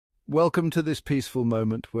Welcome to this peaceful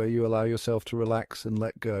moment where you allow yourself to relax and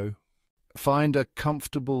let go. Find a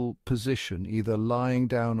comfortable position, either lying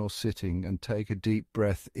down or sitting, and take a deep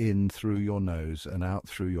breath in through your nose and out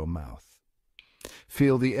through your mouth.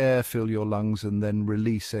 Feel the air fill your lungs and then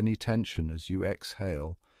release any tension as you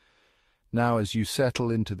exhale. Now, as you settle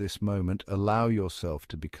into this moment, allow yourself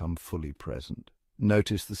to become fully present.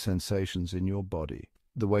 Notice the sensations in your body,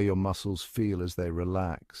 the way your muscles feel as they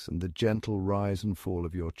relax, and the gentle rise and fall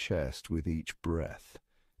of your chest with each breath.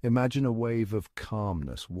 Imagine a wave of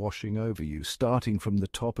calmness washing over you, starting from the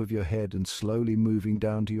top of your head and slowly moving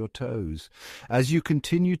down to your toes. As you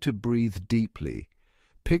continue to breathe deeply,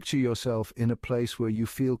 picture yourself in a place where you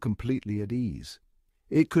feel completely at ease.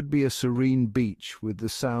 It could be a serene beach with the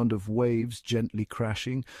sound of waves gently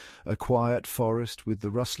crashing, a quiet forest with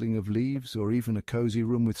the rustling of leaves, or even a cozy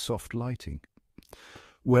room with soft lighting.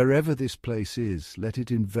 Wherever this place is, let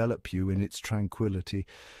it envelop you in its tranquility.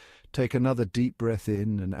 Take another deep breath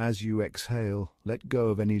in, and as you exhale, let go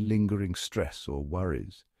of any lingering stress or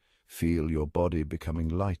worries. Feel your body becoming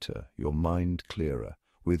lighter, your mind clearer.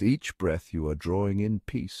 With each breath, you are drawing in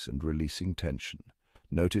peace and releasing tension.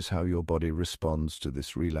 Notice how your body responds to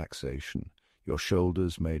this relaxation. Your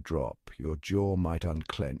shoulders may drop, your jaw might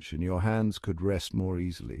unclench, and your hands could rest more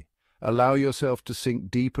easily. Allow yourself to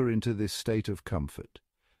sink deeper into this state of comfort,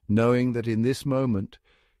 knowing that in this moment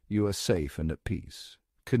you are safe and at peace.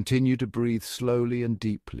 Continue to breathe slowly and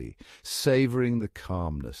deeply, savoring the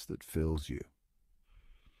calmness that fills you.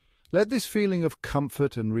 Let this feeling of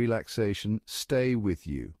comfort and relaxation stay with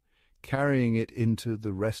you, carrying it into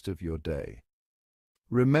the rest of your day.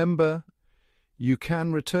 Remember, you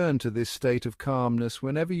can return to this state of calmness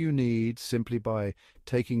whenever you need, simply by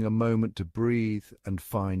taking a moment to breathe and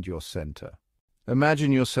find your center.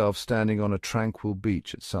 Imagine yourself standing on a tranquil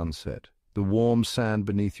beach at sunset, the warm sand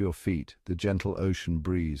beneath your feet, the gentle ocean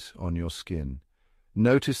breeze on your skin.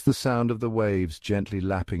 Notice the sound of the waves gently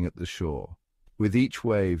lapping at the shore. With each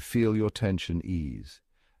wave, feel your tension ease.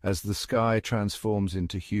 As the sky transforms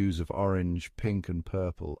into hues of orange, pink, and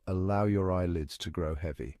purple, allow your eyelids to grow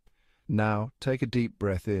heavy. Now, take a deep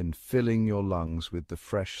breath in, filling your lungs with the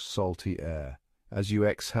fresh, salty air. As you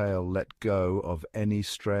exhale, let go of any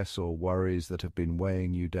stress or worries that have been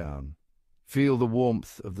weighing you down. Feel the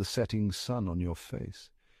warmth of the setting sun on your face,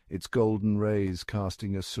 its golden rays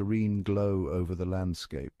casting a serene glow over the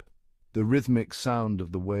landscape. The rhythmic sound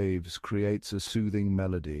of the waves creates a soothing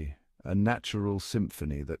melody, a natural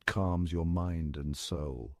symphony that calms your mind and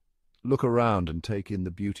soul. Look around and take in the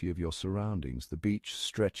beauty of your surroundings. The beach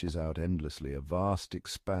stretches out endlessly, a vast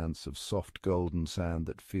expanse of soft golden sand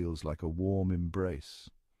that feels like a warm embrace.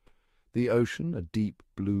 The ocean, a deep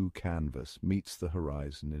blue canvas, meets the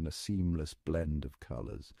horizon in a seamless blend of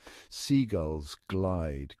colors. Seagulls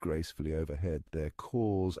glide gracefully overhead, their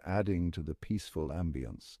calls adding to the peaceful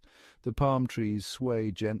ambience. The palm trees sway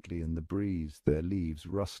gently in the breeze, their leaves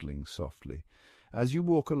rustling softly. As you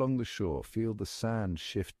walk along the shore, feel the sand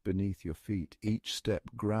shift beneath your feet, each step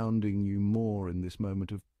grounding you more in this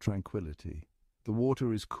moment of tranquility. The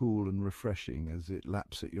water is cool and refreshing as it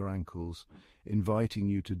laps at your ankles, inviting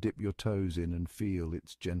you to dip your toes in and feel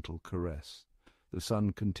its gentle caress. The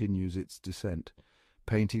sun continues its descent,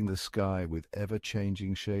 painting the sky with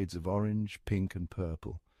ever-changing shades of orange, pink, and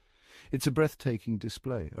purple. It's a breathtaking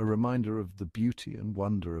display, a reminder of the beauty and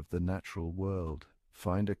wonder of the natural world.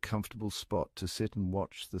 Find a comfortable spot to sit and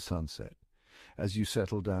watch the sunset. As you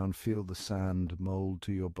settle down, feel the sand mold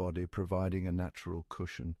to your body, providing a natural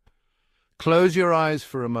cushion. Close your eyes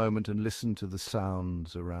for a moment and listen to the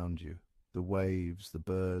sounds around you. The waves, the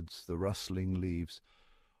birds, the rustling leaves,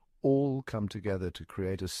 all come together to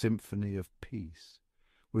create a symphony of peace.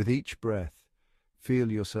 With each breath,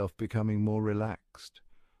 feel yourself becoming more relaxed,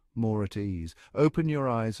 more at ease. Open your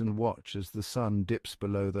eyes and watch as the sun dips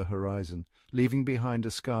below the horizon, leaving behind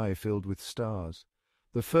a sky filled with stars.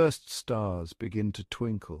 The first stars begin to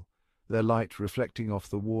twinkle, their light reflecting off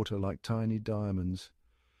the water like tiny diamonds.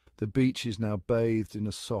 The beach is now bathed in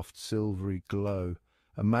a soft silvery glow,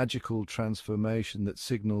 a magical transformation that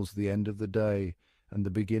signals the end of the day and the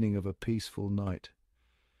beginning of a peaceful night.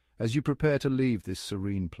 As you prepare to leave this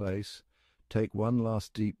serene place, take one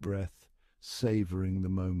last deep breath, savoring the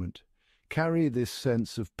moment. Carry this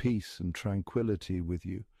sense of peace and tranquility with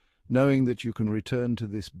you, knowing that you can return to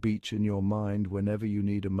this beach in your mind whenever you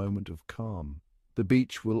need a moment of calm. The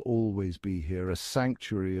beach will always be here, a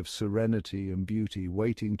sanctuary of serenity and beauty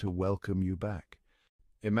waiting to welcome you back.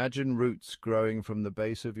 Imagine roots growing from the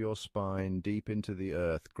base of your spine deep into the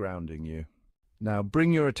earth, grounding you. Now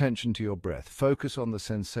bring your attention to your breath. Focus on the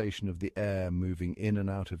sensation of the air moving in and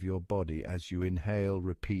out of your body. As you inhale,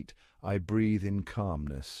 repeat, I breathe in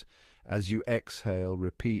calmness. As you exhale,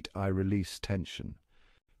 repeat, I release tension.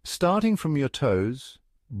 Starting from your toes,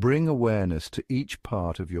 bring awareness to each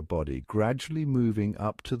part of your body, gradually moving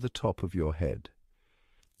up to the top of your head.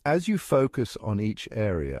 As you focus on each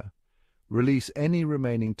area, release any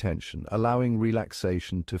remaining tension, allowing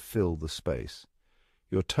relaxation to fill the space.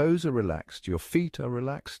 Your toes are relaxed, your feet are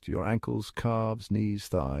relaxed, your ankles, calves, knees,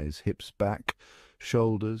 thighs, hips, back,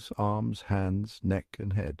 shoulders, arms, hands, neck,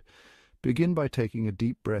 and head. Begin by taking a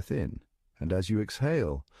deep breath in, and as you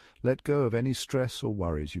exhale, let go of any stress or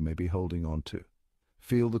worries you may be holding on to.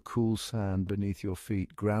 Feel the cool sand beneath your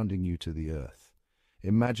feet, grounding you to the earth.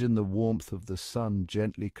 Imagine the warmth of the sun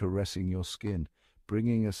gently caressing your skin,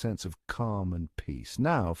 bringing a sense of calm and peace.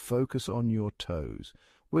 Now focus on your toes.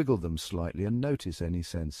 Wiggle them slightly and notice any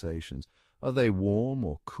sensations. Are they warm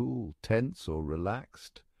or cool, tense or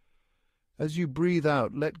relaxed? As you breathe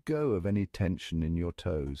out, let go of any tension in your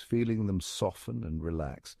toes, feeling them soften and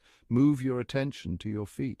relax. Move your attention to your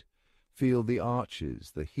feet. Feel the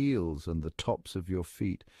arches, the heels, and the tops of your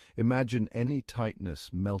feet. Imagine any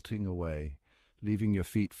tightness melting away, leaving your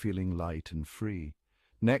feet feeling light and free.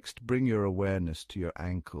 Next, bring your awareness to your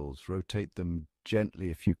ankles. Rotate them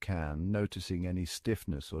gently if you can, noticing any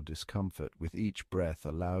stiffness or discomfort. With each breath,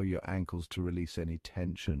 allow your ankles to release any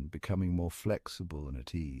tension, becoming more flexible and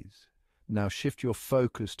at ease. Now shift your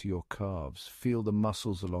focus to your calves. Feel the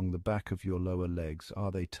muscles along the back of your lower legs.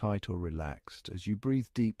 Are they tight or relaxed? As you breathe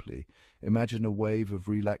deeply, imagine a wave of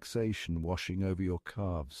relaxation washing over your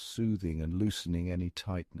calves, soothing and loosening any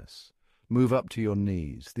tightness. Move up to your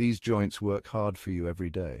knees. These joints work hard for you every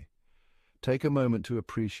day. Take a moment to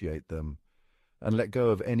appreciate them and let go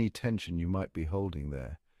of any tension you might be holding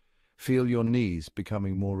there. Feel your knees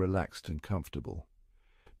becoming more relaxed and comfortable.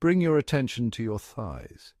 Bring your attention to your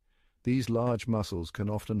thighs. These large muscles can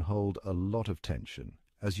often hold a lot of tension.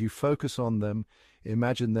 As you focus on them,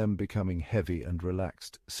 imagine them becoming heavy and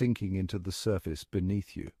relaxed, sinking into the surface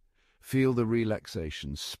beneath you. Feel the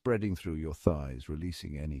relaxation spreading through your thighs,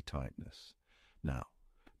 releasing any tightness. Now,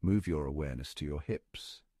 move your awareness to your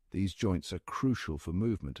hips. These joints are crucial for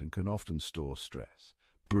movement and can often store stress.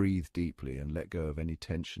 Breathe deeply and let go of any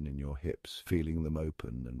tension in your hips, feeling them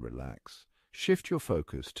open and relax. Shift your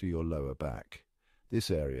focus to your lower back. This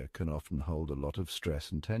area can often hold a lot of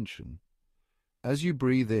stress and tension. As you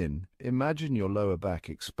breathe in, imagine your lower back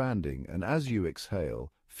expanding, and as you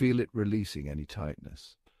exhale, feel it releasing any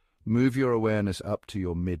tightness. Move your awareness up to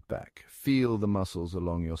your mid-back. Feel the muscles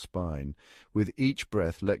along your spine. With each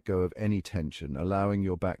breath, let go of any tension, allowing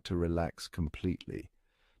your back to relax completely.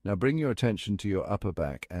 Now bring your attention to your upper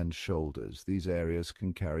back and shoulders. These areas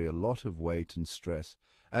can carry a lot of weight and stress.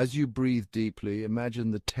 As you breathe deeply,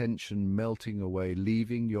 imagine the tension melting away,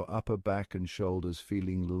 leaving your upper back and shoulders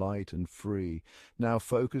feeling light and free. Now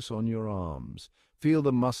focus on your arms. Feel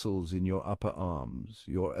the muscles in your upper arms,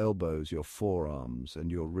 your elbows, your forearms,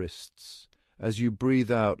 and your wrists. As you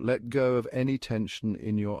breathe out, let go of any tension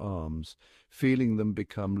in your arms, feeling them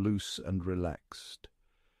become loose and relaxed.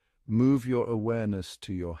 Move your awareness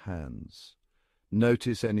to your hands.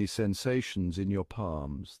 Notice any sensations in your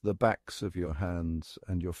palms, the backs of your hands,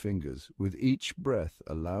 and your fingers. With each breath,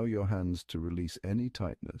 allow your hands to release any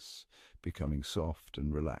tightness, becoming soft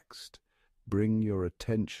and relaxed. Bring your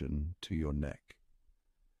attention to your neck.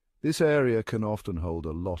 This area can often hold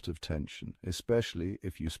a lot of tension, especially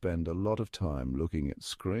if you spend a lot of time looking at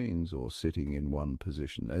screens or sitting in one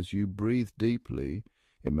position. As you breathe deeply,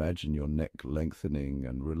 imagine your neck lengthening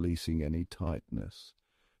and releasing any tightness.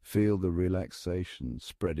 Feel the relaxation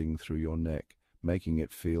spreading through your neck, making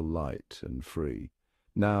it feel light and free.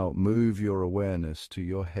 Now move your awareness to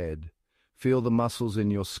your head. Feel the muscles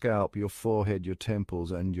in your scalp, your forehead, your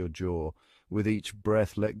temples, and your jaw. With each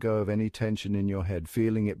breath, let go of any tension in your head,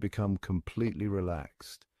 feeling it become completely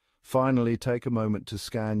relaxed. Finally, take a moment to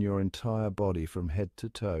scan your entire body from head to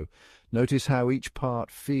toe. Notice how each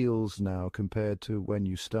part feels now compared to when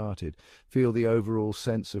you started. Feel the overall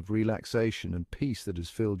sense of relaxation and peace that has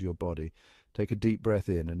filled your body. Take a deep breath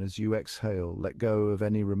in, and as you exhale, let go of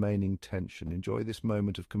any remaining tension. Enjoy this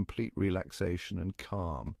moment of complete relaxation and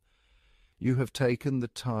calm. You have taken the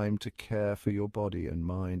time to care for your body and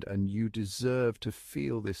mind, and you deserve to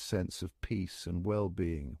feel this sense of peace and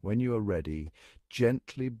well-being. When you are ready,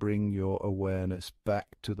 gently bring your awareness back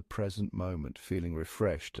to the present moment, feeling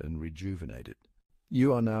refreshed and rejuvenated.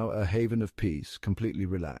 You are now a haven of peace, completely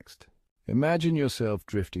relaxed. Imagine yourself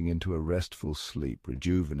drifting into a restful sleep,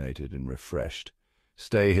 rejuvenated and refreshed.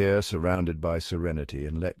 Stay here, surrounded by serenity,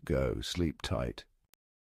 and let go. Sleep tight.